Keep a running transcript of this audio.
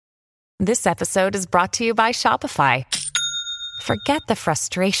This episode is brought to you by Shopify. Forget the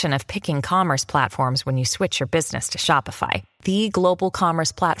frustration of picking commerce platforms when you switch your business to Shopify, the global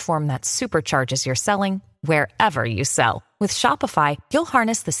commerce platform that supercharges your selling wherever you sell. With Shopify, you'll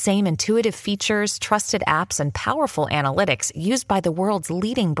harness the same intuitive features, trusted apps, and powerful analytics used by the world's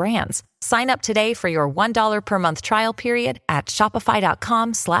leading brands. Sign up today for your $1 per month trial period at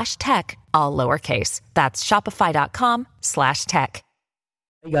shopify.com/tech, all lowercase. That's shopify.com/tech.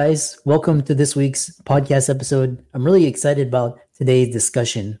 Hey guys, welcome to this week's podcast episode. I'm really excited about today's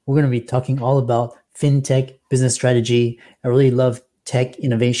discussion. We're going to be talking all about Fintech business strategy. I really love tech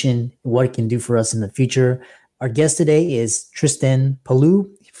innovation, what it can do for us in the future. Our guest today is Tristan Pelloux,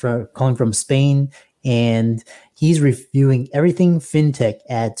 calling from Spain, and he's reviewing everything Fintech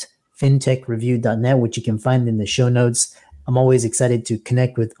at fintechreview.net, which you can find in the show notes. I'm always excited to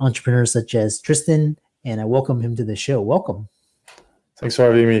connect with entrepreneurs such as Tristan, and I welcome him to the show. Welcome. Thanks for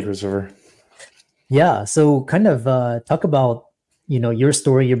having me, Christopher. Yeah, so kind of talk about, your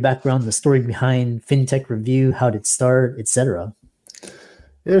story, your background, the story behind Fintech Review, how did it start, etc.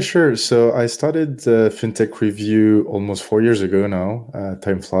 Yeah, sure. So I started Fintech Review almost 4 years ago now.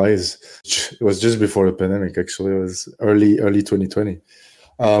 Time flies. It was just before the pandemic, actually. It was early 2020.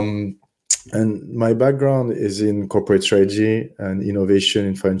 And my background is in corporate strategy and innovation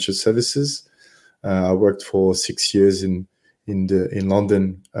in financial services. I worked for 6 years in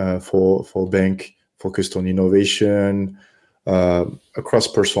London for a bank focused on innovation across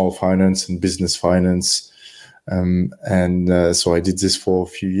personal finance and business finance. So I did this for a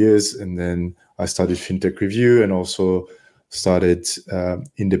few years, and then I started Fintech Review and also started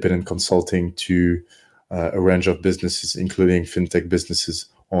independent consulting to a range of businesses, including Fintech businesses,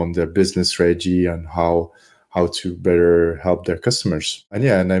 on their business strategy and how to better help their customers.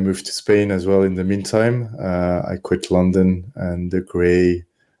 And I moved to Spain as well in the meantime. I quit London and the grey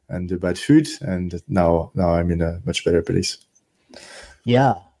and the bad food, and now I'm in a much better place.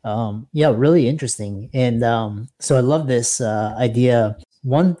 Yeah, really interesting. And so I love this idea.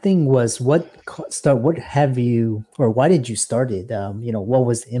 One thing was why did you start it? What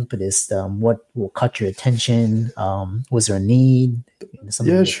was the impetus? What caught your attention? Was there a need?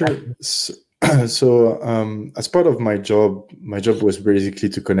 Yeah, sure. So as part of my job was basically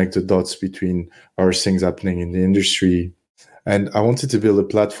to connect the dots between various things happening in the industry. And I wanted to build a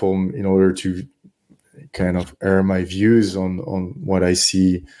platform in order to kind of air my views on what I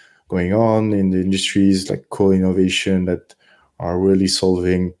see going on in the industries, like core innovation that are really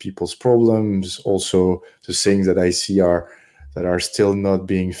solving people's problems. Also, the things that I see that are still not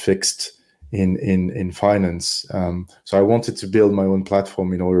being fixed in finance. So I wanted to build my own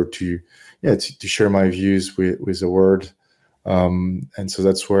platform in order to share my views with the world. And so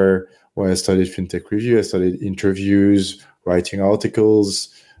that's why I started Fintech Review. I started interviews, writing articles.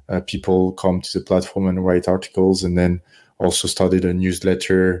 People come to the platform and write articles, and then also started a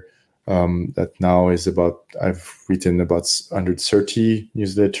newsletter that now is I've written about 130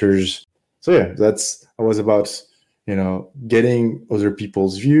 newsletters. So yeah, I was about, getting other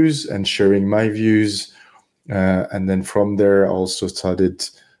people's views and sharing my views. And then from there, I also started,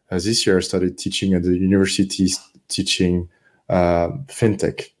 this year, I started teaching at the university, teaching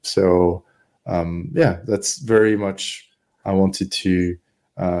Fintech. So that's very much, I wanted to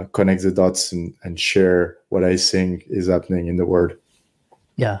connect the dots and share what I think is happening in the world.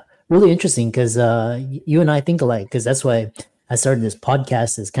 Yeah, really interesting, because you and I think alike, because that's why I started this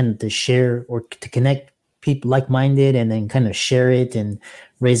podcast, is kind of to share or to connect people like-minded and then kind of share it and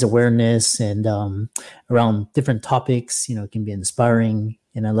raise awareness and around different topics. It can be inspiring.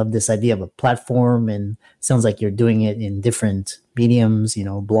 And I love this idea of a platform, and it sounds like you're doing it in different mediums,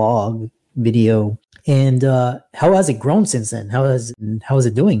 blog, video. And how has it grown since then? How is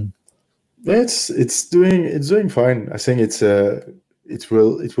it doing? Yeah, it's doing fine. I think it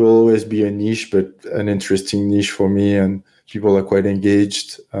will always be a niche, but an interesting niche for me, and people are quite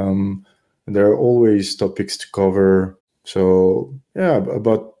engaged. And there are always topics to cover. So yeah,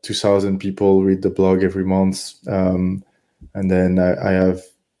 about 2,000 people read the blog every month, and then I have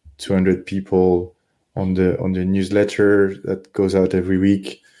 200 people on the newsletter that goes out every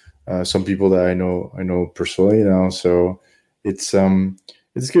week. Some people that I know personally now, so it's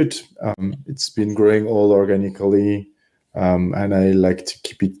good. It's been growing all organically, and I like to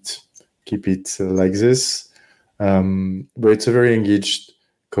keep it like this. But it's a very engaged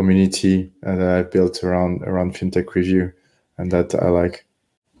community that I've built around Fintech Review, and that I like.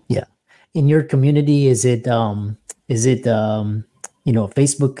 Yeah, in your community, is it a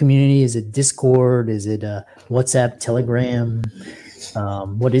Facebook community? Is it Discord? Is it WhatsApp, Telegram?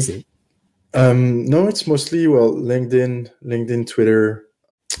 What is it? No, it's mostly LinkedIn, Twitter.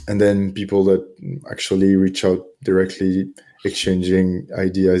 and then people that actually reach out directly, exchanging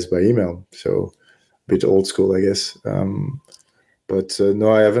ideas by email. So a bit old school, I guess. But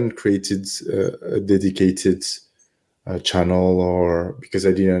no, I haven't created a dedicated channel, or because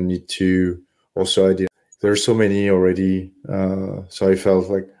I didn't need to. Also, I didn't. There's so many already, so I felt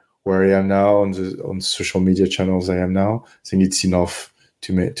like where I am now on social media channels I am now, I think it's enough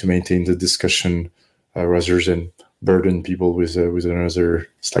to maintain the discussion rather than burden people with another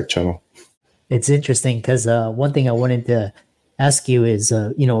Slack channel. It's interesting because one thing I wanted to ask you is,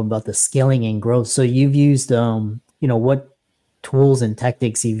 about the scaling and growth. So you've used, what tools and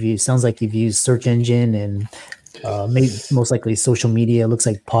tactics you've used. Sounds like you've used search engine and maybe most likely social media. Looks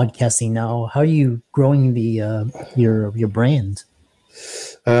like podcasting now. How are you growing the your brand?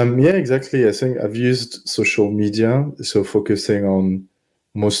 Yeah, exactly. I think I've used social media, so focusing on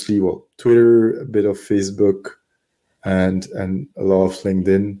mostly Twitter, a bit of Facebook, and a lot of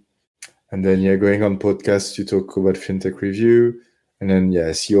LinkedIn. And then going on podcasts to talk about fintech review, and then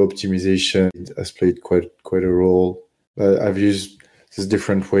SEO optimization has played quite a role. I've used these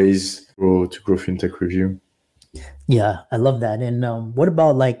different ways to grow fintech review. Yeah, I love that. And what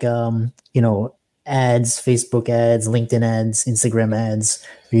about ads, Facebook ads, LinkedIn ads, Instagram ads,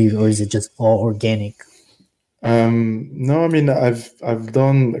 or is it just all organic? No, I mean I've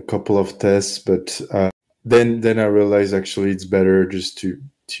done a couple of tests, but then I realized actually it's better just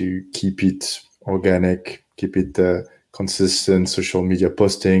to keep it organic, keep it consistent social media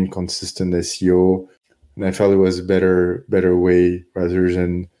posting, consistent SEO, and I felt it was a better way rather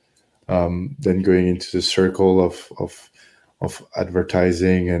than going into the circle of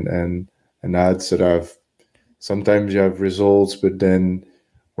advertising and ads that have sometimes you have results, but then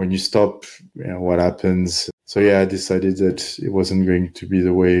when you stop, what happens. So I decided that it wasn't going to be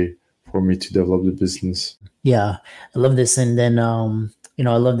the way for me to develop the business. Yeah, I love this. And then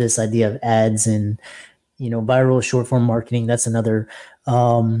I love this idea of ads and viral short form marketing. That's another.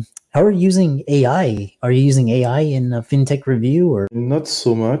 How are you using AI? Are you using AI in fintech review or not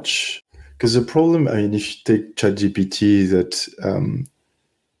so much? Because the problem, I mean, if you take ChatGPT, that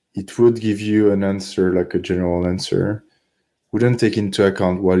it would give you an answer, like a general answer, wouldn't take into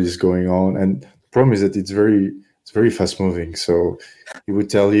account what is going on. And the problem is that it's very fast moving. So it would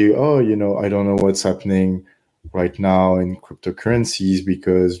tell you, oh, I don't know what's happening right now in cryptocurrencies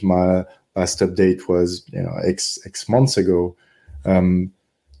because my last update was, X months ago.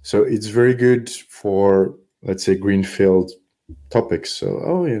 So it's very good for, let's say, greenfield topics. So,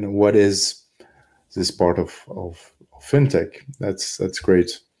 what is this part of fintech? That's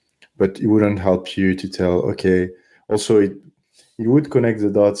great. But it wouldn't help you to tell, okay, also it would connect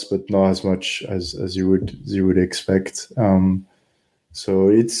the dots, but not as much as you would expect. So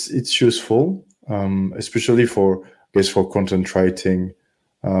it's useful, especially for content writing,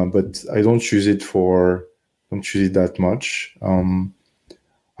 but I don't use it that much.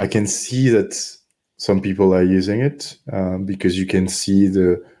 I can see that some people are using it because you can see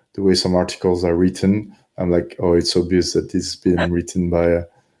the way some articles are written. I'm like, oh, it's obvious that it's been written by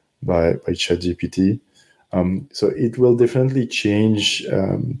ChatGPT. So it will definitely change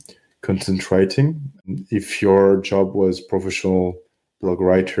content writing. If your job was professional blog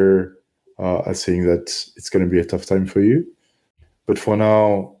writer, I think that it's going to be a tough time for you. But for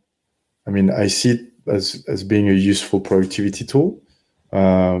now, I mean, I see it as being a useful productivity tool,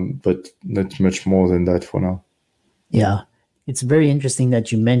 but not much more than that for now. Yeah, it's very interesting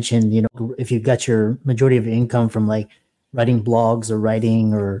that you mentioned, if you got your majority of your income from like writing blogs or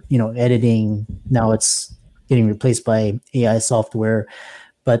writing or, editing, now it's getting replaced by AI software.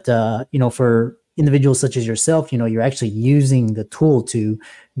 But, for individuals such as yourself, you're actually using the tool to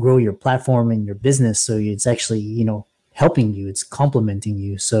grow your platform and your business. So it's actually, helping you, it's complementing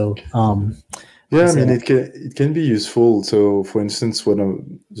you. So, yeah, I mean, it can be useful. So for instance, one of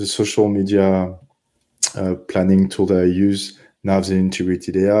the social media planning tool that I use now, they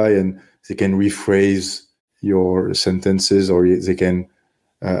integrated AI and they can rephrase your sentences, or they can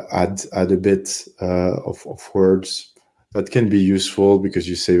add a bit of words that can be useful because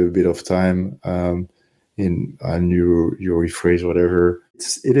you save a bit of time and you rephrase whatever.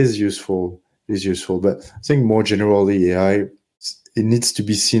 It is useful. It is useful, but I think more generally, AI, it needs to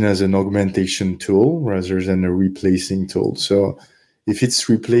be seen as an augmentation tool rather than a replacing tool. So if it's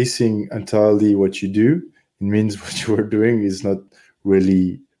replacing entirely what you do, it means what you are doing is not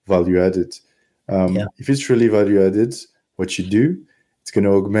really value added. If it's really value added, what you do, it's going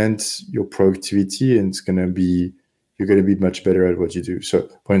to augment your productivity and you're going to be much better at what you do. So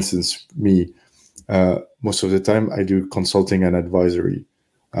for instance, me, most of the time I do consulting and advisory.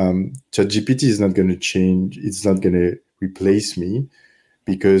 ChatGPT is not going to change. It's not going to replace me,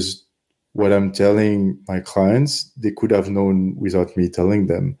 because what I'm telling my clients, they could have known without me telling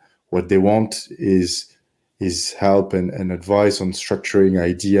them. What they want is help and advice on structuring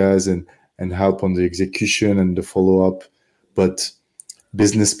ideas and help on the execution and the follow-up. But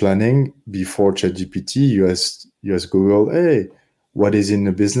business planning, before ChatGPT, you ask Google, hey, what is in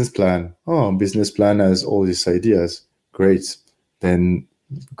the business plan? Oh, business plan has all these ideas. Great. Then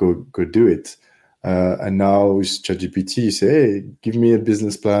go do it. And now with ChatGPT, you say, hey, give me a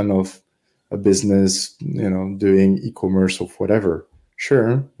business plan of a business, doing e-commerce or whatever.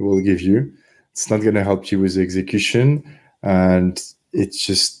 Sure, it will give you. It's not going to help you with the execution. And it's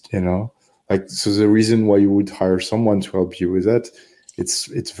just, so the reason why you would hire someone to help you with that,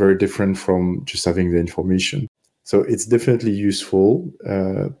 it's very different from just having the information. So it's definitely useful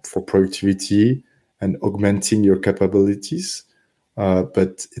for productivity and augmenting your capabilities,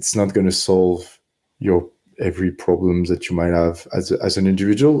 but it's not going to solve your every problem that you might have as an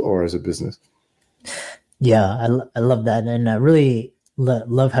individual or as a business. Yeah, I love that. And I really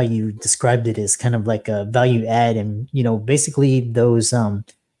love how you described it as kind of like a value add. And, basically those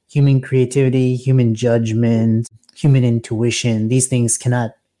human creativity, human judgment, human intuition, these things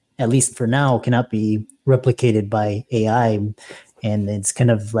cannot, at least for now, cannot be replicated by AI. And it's kind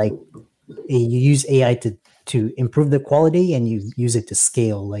of like you use AI to improve the quality, and you use it to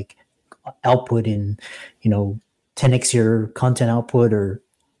scale, like output in, 10x your content output, or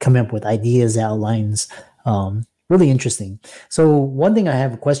come up with ideas, outlines. Really interesting. So one thing I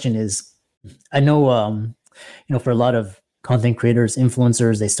have a question is, I know, for a lot of content creators,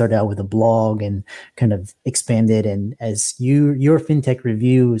 influencers, they start out with a blog and kind of expanded. And as your FinTech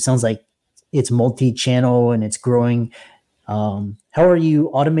review, it sounds like it's multi-channel and it's growing. How are you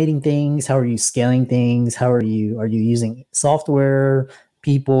automating things? How are you scaling things? Are you using software,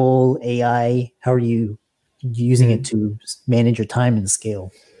 people, AI? How are you using it to manage your time and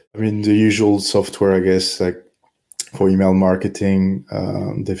scale? I mean, the usual software, I guess, like for email marketing,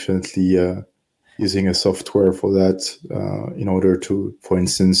 definitely using a software for that in order to, for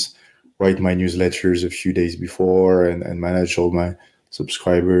instance, write my newsletters a few days before and manage all my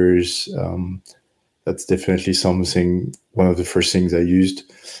subscribers. That's definitely one of the first things I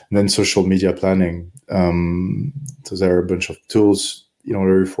used. And then social media planning. So there are a bunch of tools in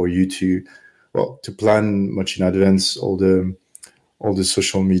order for you to plan much in advance all the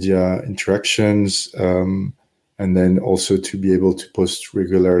social media interactions, and then also to be able to post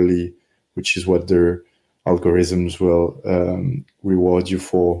regularly, which is what their algorithms will reward you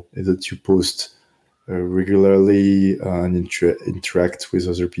for, is that you post regularly and interact with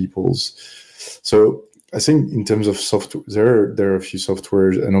other people's. So I think in terms of software, there are a few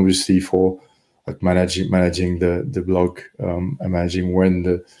softwares, and obviously for like managing the blog, and managing when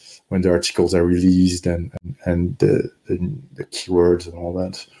the articles are released and the keywords and all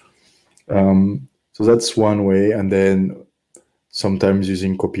that. So that's one way. And then sometimes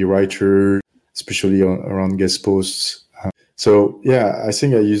using copywriter, especially around guest posts. So yeah, I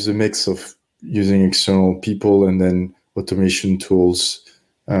think I use a mix of using external people and then automation tools.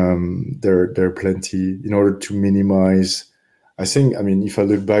 There are plenty in order to minimize. If I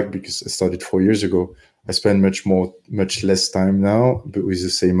look back, because I started 4 years ago, I spend much less time now, but with the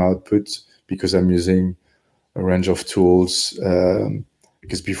same output, because I'm using a range of tools.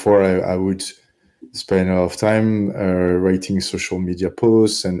 Because before I would spend a lot of time writing social media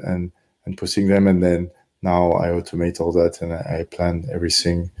posts and posting them, and then now I automate all that and I plan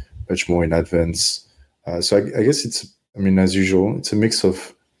everything much more in advance. So I guess as usual, it's a mix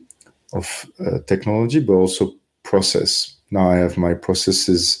of technology, but also process. Now I have my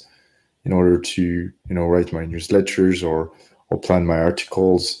processes in order to write my newsletters or plan my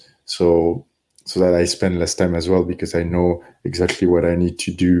articles, so that I spend less time as well, because I know exactly what I need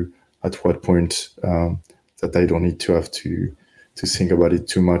to do at what point, that I don't need to have to think about it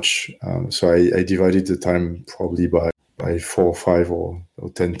too much. So I divided the time probably by 4 or 5 or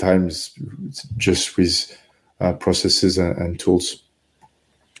 10 times, just with processes and tools.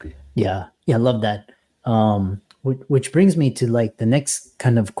 Yeah, I love that. Which brings me to like the next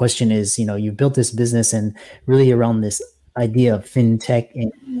kind of question is, you built this business and really around this idea of fintech.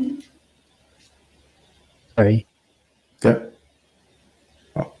 Sorry. Yeah.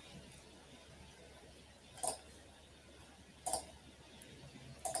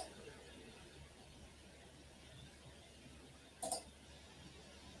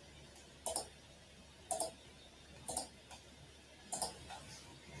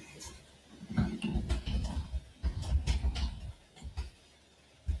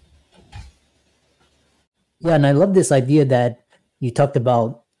 Yeah, and I love this idea that you talked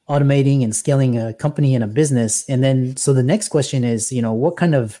about automating and scaling a company and a business. And then, so the next question is, what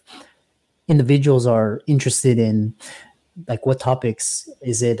kind of individuals are interested in, like, what topics?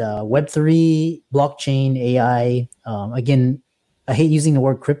 Is it Web3, blockchain, AI? Again, I hate using the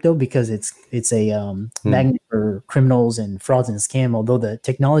word crypto because it's a magnet for criminals and frauds and scam. Although the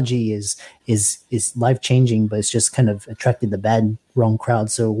technology is life changing, but it's just kind of attracted the wrong crowd.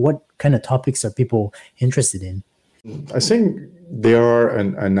 So, what kind of topics are people interested in? I think they are,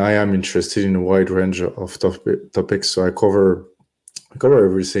 and I am interested in a wide range of topics. So I cover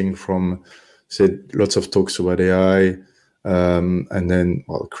everything from, say, lots of talks about AI, and then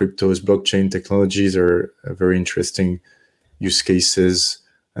cryptos, blockchain technologies are very interesting use cases.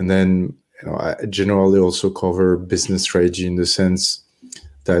 And then I generally also cover business strategy, in the sense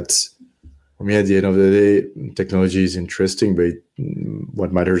that for me, at the end of the day, technology is interesting, but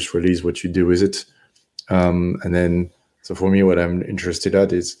what matters really is what you do with it. And then, so for me, what I'm interested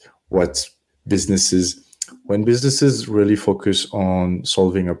at is when businesses really focus on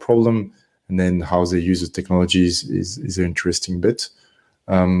solving a problem, and then how they use the technologies is an interesting bit.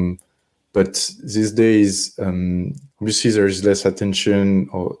 But these days, obviously, there's less attention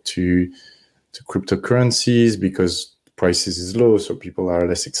to cryptocurrencies because prices is low, so people are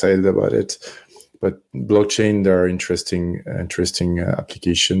less excited about it. But blockchain, there are interesting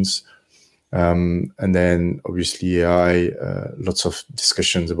applications. And then obviously AI, lots of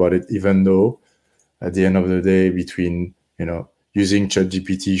discussions about it, even though at the end of the day, between, using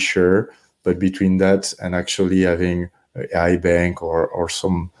ChatGPT, sure, but between that and actually having an AI bank or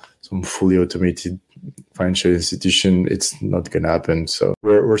some fully automated financial institution, it's not going to happen. So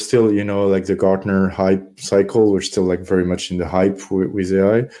we're still, like the Gartner hype cycle, we're still like very much in the hype with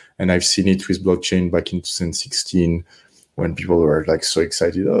AI. And I've seen it with blockchain back in 2016, when people were like so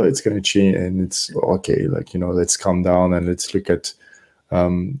excited, oh, it's going to change, and it's okay, like, let's calm down and let's look at,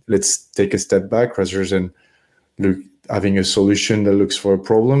 let's take a step back rather than having a solution that looks for a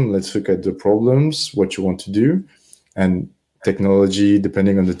problem. Let's look at the problems, what you want to do, and technology,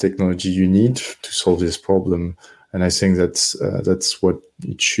 depending on the technology you need to solve this problem. And I think that's what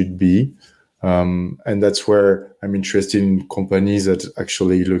it should be. And that's where I'm interested in companies that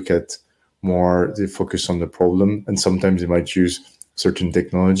actually look at more, they focus on the problem, and sometimes they might use certain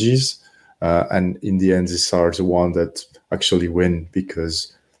technologies. And in the end, these are the ones that actually win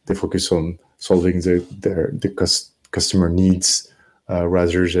because they focus on solving the customer needs,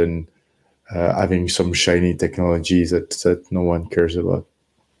 rather than having some shiny technology that no one cares about.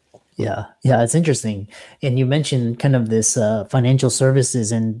 Yeah, it's interesting. And you mentioned kind of this financial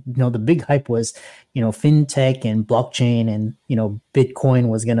services, and the big hype was, fintech and blockchain, and Bitcoin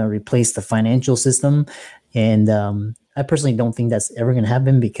was going to replace the financial system. And I personally don't think that's ever going to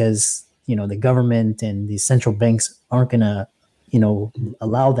happen because the government and the central banks aren't going to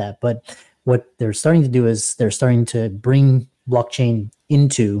allow that. But what they're starting to do is they're starting to bring blockchain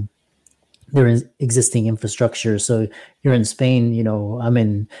into their existing infrastructure. So you're in Spain, I'm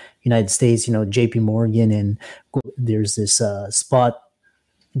in United States, JP Morgan, and there's this spot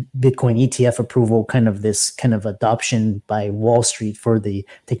Bitcoin ETF approval, kind of adoption by Wall Street for the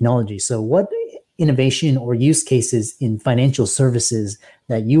technology. So what innovation or use cases in financial services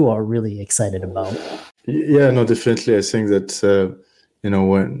that you are really excited about? Yeah, no, definitely. I think that,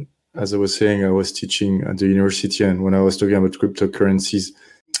 when, as I was saying, I was teaching at the university, and when I was talking about cryptocurrencies,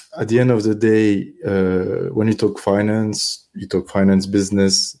 at the end of the day, when you talk finance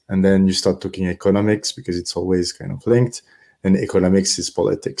business, and then you start talking economics, because it's always kind of linked, and economics is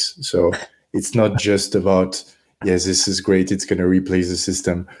politics. So it's not just about, yes, this is great, it's going to replace the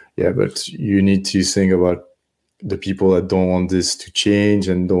system. Yeah, but you need to think about the people that don't want this to change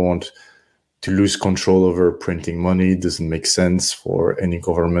and don't want to lose control over printing money. It doesn't make sense for any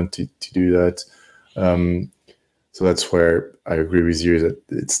government to do that. So that's where I agree with you that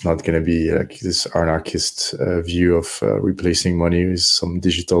it's not going to be like this anarchist view of replacing money with some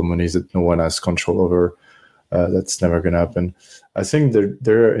digital monies that no one has control over. That's never going to happen. I think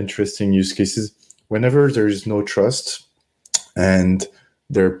there are interesting use cases whenever there is no trust, and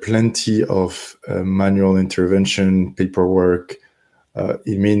there are plenty of manual intervention, paperwork.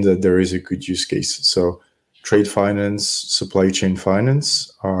 It means that there is a good use case. So trade finance, supply chain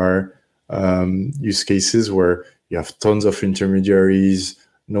finance are use cases where you have tons of intermediaries,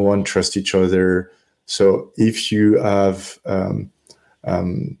 no one trusts each other. So if you have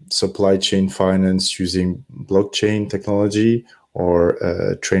supply chain finance using blockchain technology, or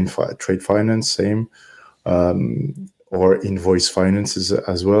trade finance, same, or invoice finances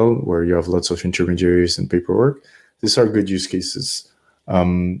as well, where you have lots of intermediaries and paperwork, these are good use cases.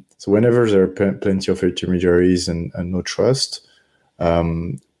 So whenever there are plenty of intermediaries and no trust,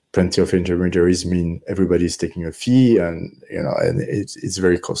 plenty of intermediaries mean everybody's taking a fee, and and it's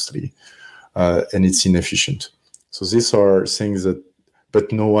very costly, and it's inefficient. So these are things that,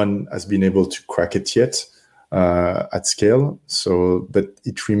 but no one has been able to crack it yet at scale. So, but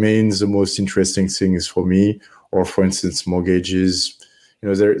it remains the most interesting things for me. Or for instance, mortgages.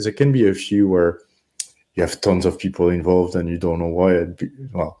 There can be a few where you have tons of people involved and you don't know why.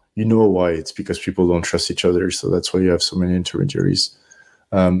 Well, you know why. It's because people don't trust each other. So that's why you have so many intermediaries.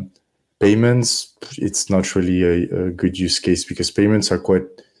 Payments, it's not really a good use case because payments are quite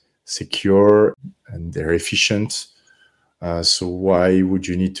secure and they're efficient. So why would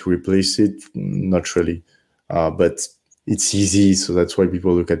you need to replace it? Not really. But it's easy. So that's why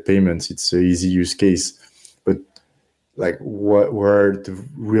people look at payments. It's an easy use case. But like where the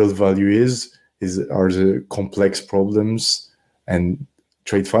real value are the complex problems, and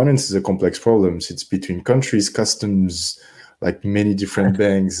trade finance is a complex problem. It's between countries, customs, like many different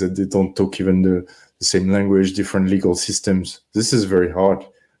banks that they don't talk even the same language, different legal systems. This is very hard,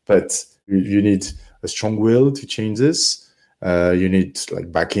 but you need a strong will to change this. You need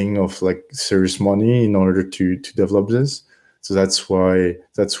like backing of like serious money in order to develop this. So that's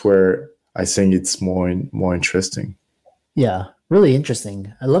where I think it's more interesting. Yeah, really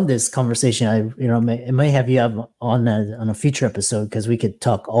interesting. I love this conversation. It may have you on a future episode because we could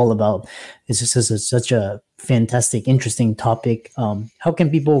talk all about. It's just such a fantastic, interesting topic. How can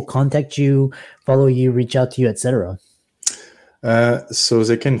people contact you, follow you, reach out to you, etc.? So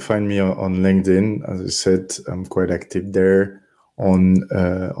they can find me on LinkedIn. As I said, I'm quite active there.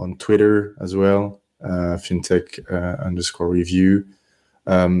 On Twitter as well, Fintech _review,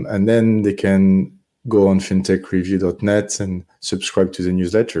 and then they can go on fintechreview.net and subscribe to the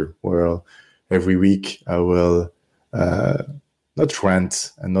newsletter, where every week I will not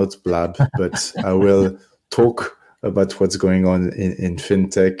rant and not blab, but I will talk about what's going on in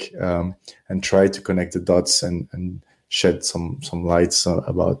fintech, and try to connect the dots and shed some lights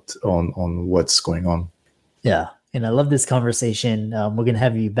on what's going on. Yeah. And I love this conversation. We're going to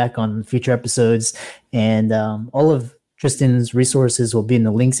have you back on future episodes, and all of Tristan's resources will be in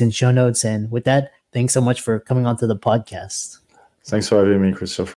the links and show notes. And with that, thanks so much for coming onto the podcast. Thanks for having me, Christopher.